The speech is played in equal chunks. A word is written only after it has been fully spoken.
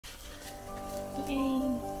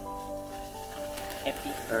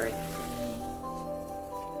Happy birthday.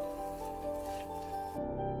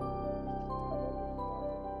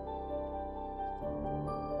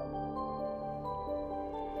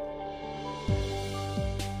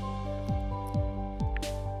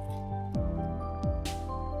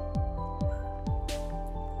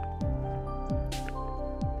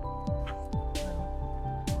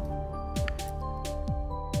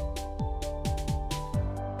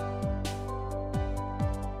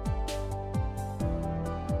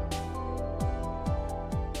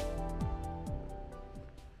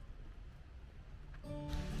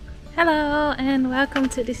 Hello and welcome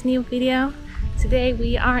to this new video. Today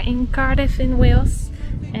we are in Cardiff in Wales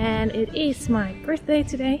and it is my birthday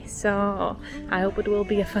today, so I hope it will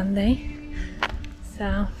be a fun day.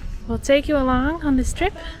 So we'll take you along on this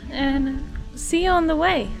trip and see you on the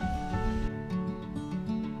way.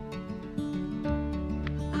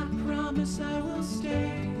 I promise I will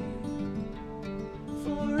stay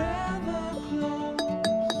forever close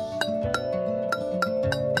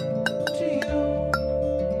to you.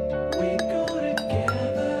 We go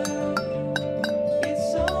together,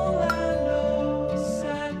 it's all I know.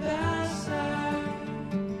 Side by side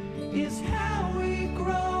is how we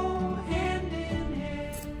grow hand in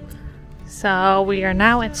hand. So we are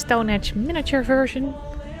now at Stone Edge miniature version.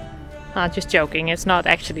 Just joking, it's not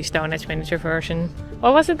actually Stone Edge miniature version.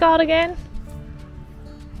 What was it called again?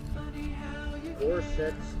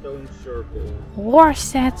 Horset Stone Circle.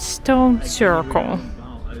 Horset Stone Circle.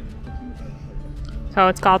 So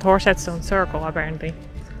it's called Horset Stone Circle apparently.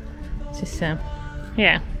 It's just,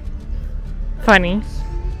 yeah, funny.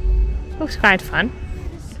 Looks quite fun.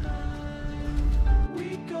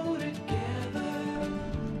 We go together,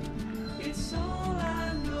 it's all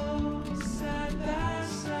I know. Side by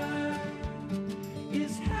side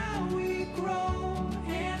is how we grow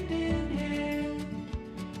hand in hand.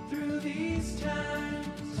 Through these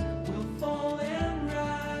times we'll fall and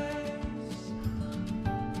rise.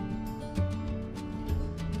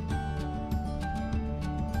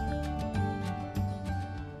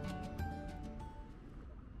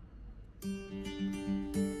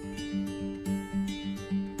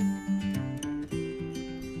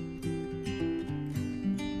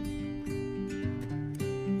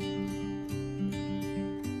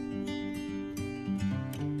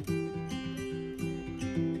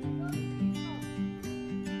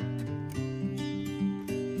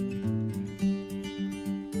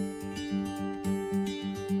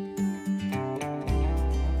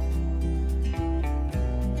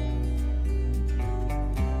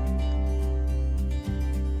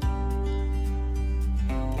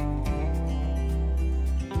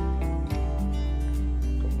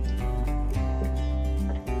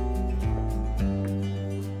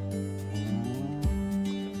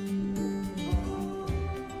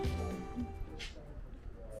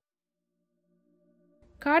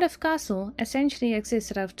 Cardiff Castle essentially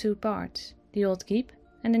existed out of two parts, the old keep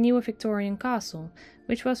and the newer Victorian castle,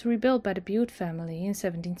 which was rebuilt by the Bute family in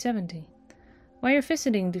 1770. While you're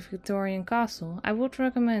visiting the Victorian castle, I would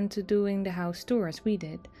recommend to doing the house tour as we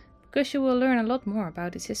did, because you will learn a lot more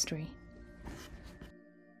about its history.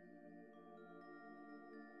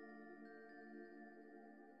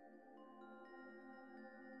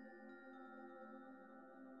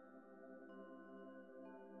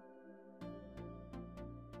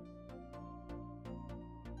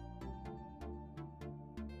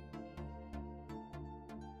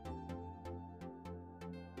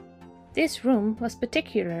 This room was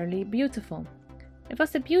particularly beautiful. It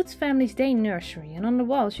was the Bute family's day nursery, and on the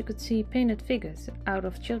walls you could see painted figures out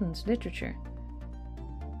of children's literature.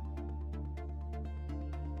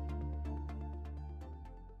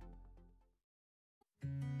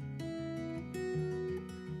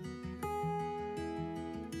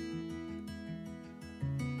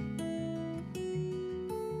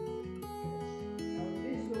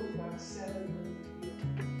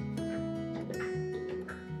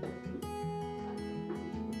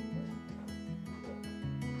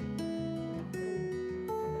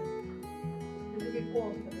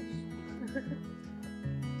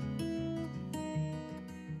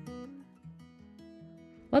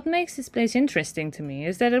 What makes this place interesting to me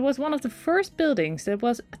is that it was one of the first buildings that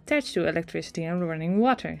was attached to electricity and running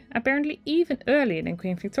water, apparently even earlier than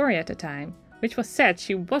Queen Victoria at the time, which was said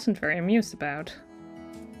she wasn't very amused about.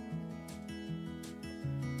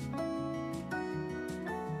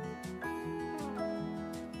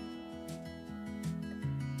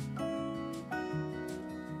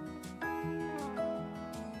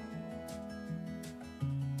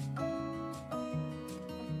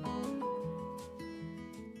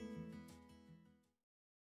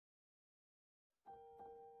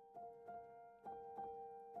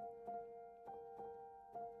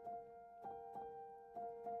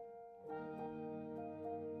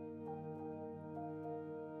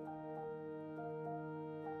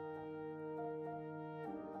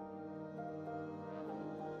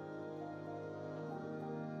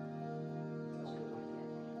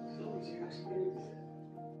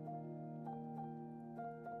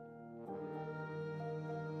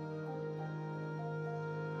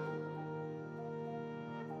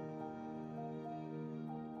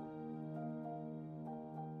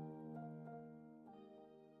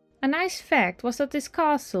 A nice fact was that this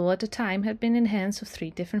castle at the time had been in the hands of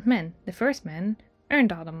 3 different men. The first man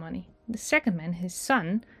earned all the money. The second man, his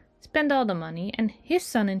son, spent all the money, and his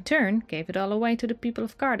son in turn gave it all away to the people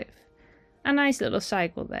of Cardiff. A nice little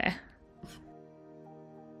cycle there.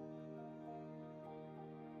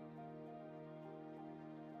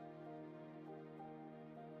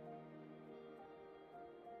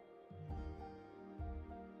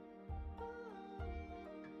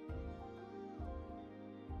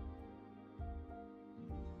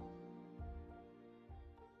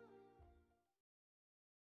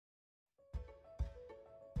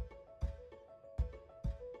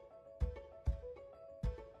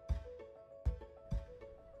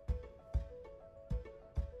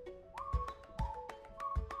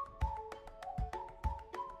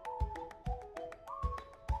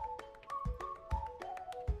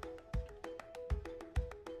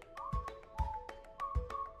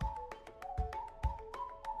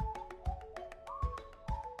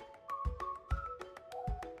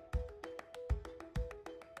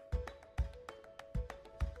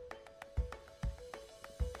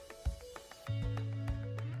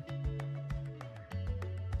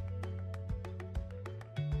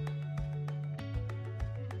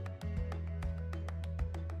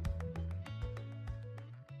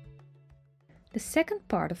 The second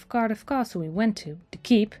part of Cardiff Castle we went to, the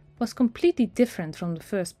keep, was completely different from the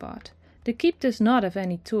first part. The keep does not have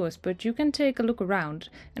any tours, but you can take a look around,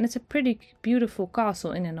 and it's a pretty beautiful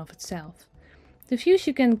castle in and of itself. The views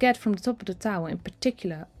you can get from the top of the tower in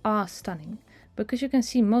particular are stunning, because you can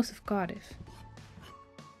see most of Cardiff.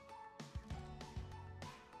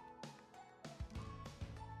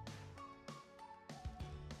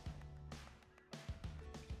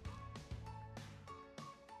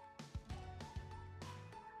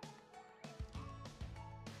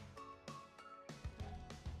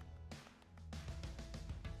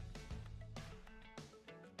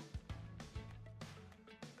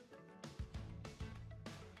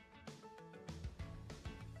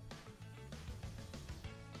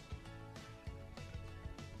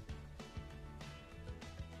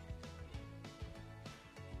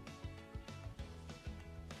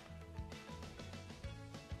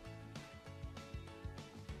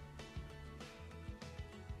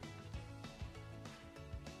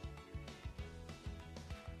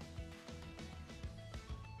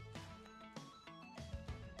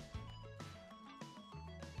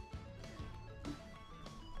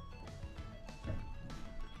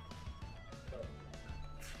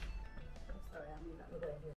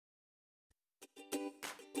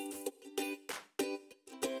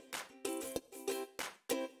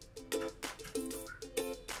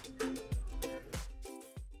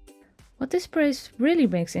 What this place really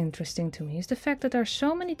makes interesting to me is the fact that there are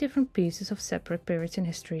so many different pieces of separate periods in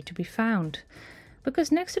history to be found.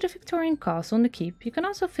 Because next to the Victorian castle and the keep, you can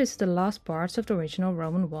also visit the last parts of the original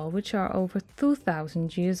Roman wall, which are over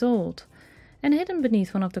 2000 years old. And hidden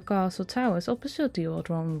beneath one of the castle towers opposite the old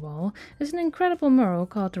Roman wall is an incredible mural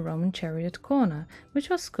called the Roman Chariot Corner, which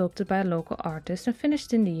was sculpted by a local artist and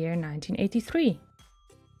finished in the year 1983.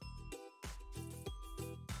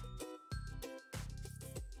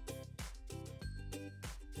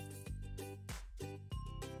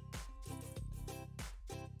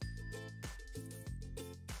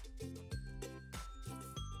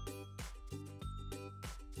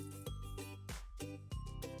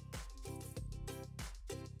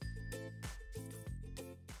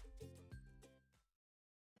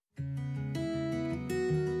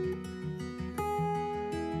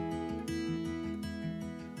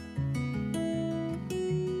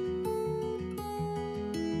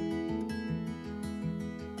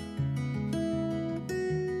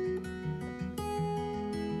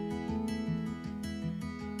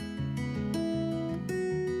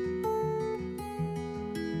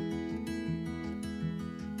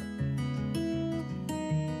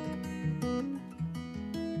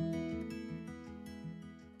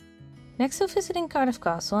 Next to visiting Cardiff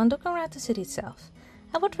Castle and looking around the city itself,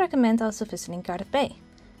 I would recommend also visiting Cardiff Bay.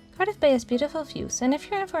 Cardiff Bay has beautiful views, and if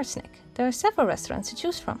you're in for a snack, there are several restaurants to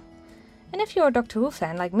choose from. And if you're a Doctor Who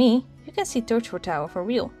fan like me, you can see Torchwood Tower for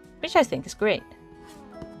real, which I think is great.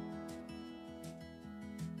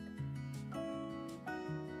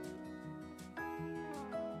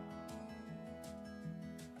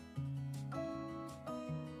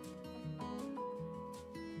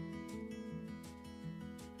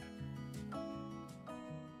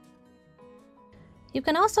 You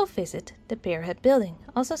can also visit the Pierhead building,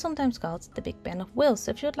 also sometimes called the Big Ben of Wales,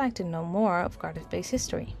 if you'd like to know more of Cardiff-based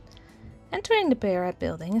history. Entering the Pierhead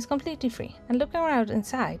building is completely free, and looking around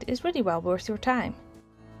inside is really well worth your time.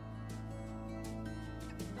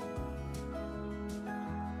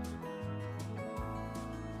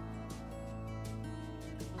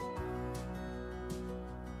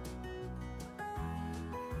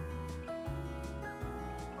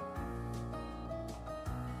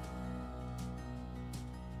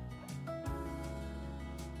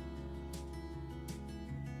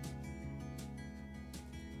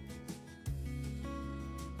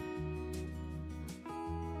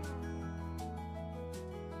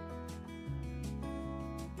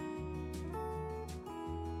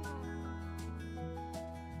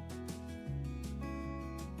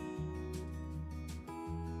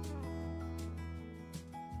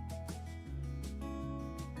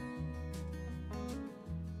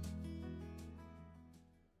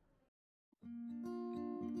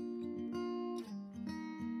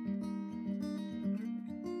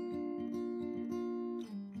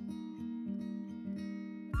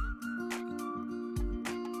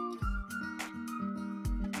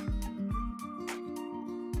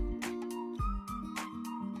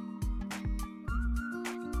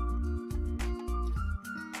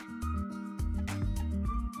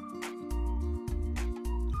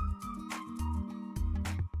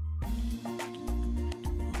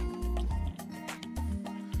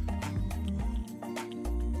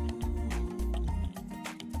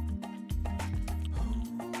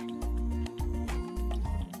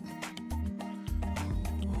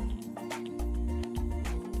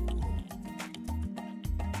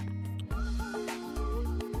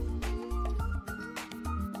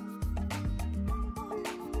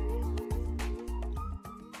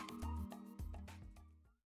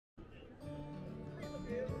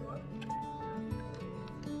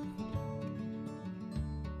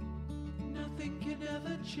 Nothing can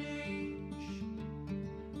ever change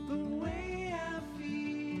the way I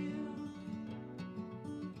feel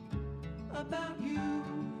about you.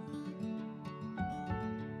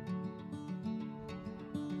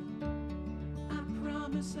 I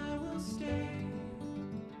promise I will stay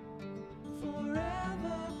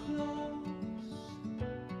forever close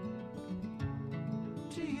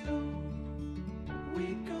to you. We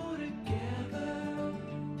go together,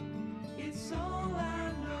 it's all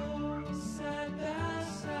I know. Side by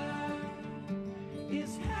side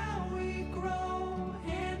is how we grow,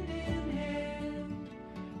 hand in hand.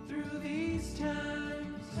 Through these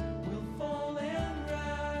times we'll fall and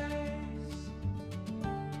rise.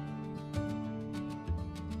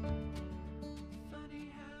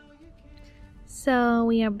 Funny how you can. So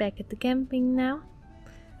we are back at the camping now.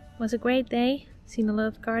 It was a great day, seen a lot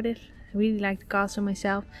of Cardiff. I really liked the castle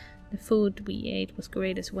myself. The food we ate was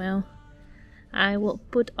great as well. I will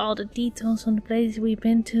put all the details on the places we've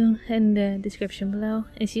been to in the description below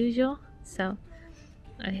as usual. So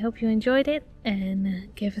I hope you enjoyed it,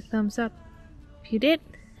 and give a thumbs up if you did,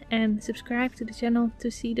 and subscribe to the channel to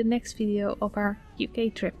see the next video of our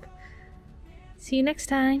UK trip. See you next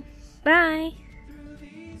time. Bye!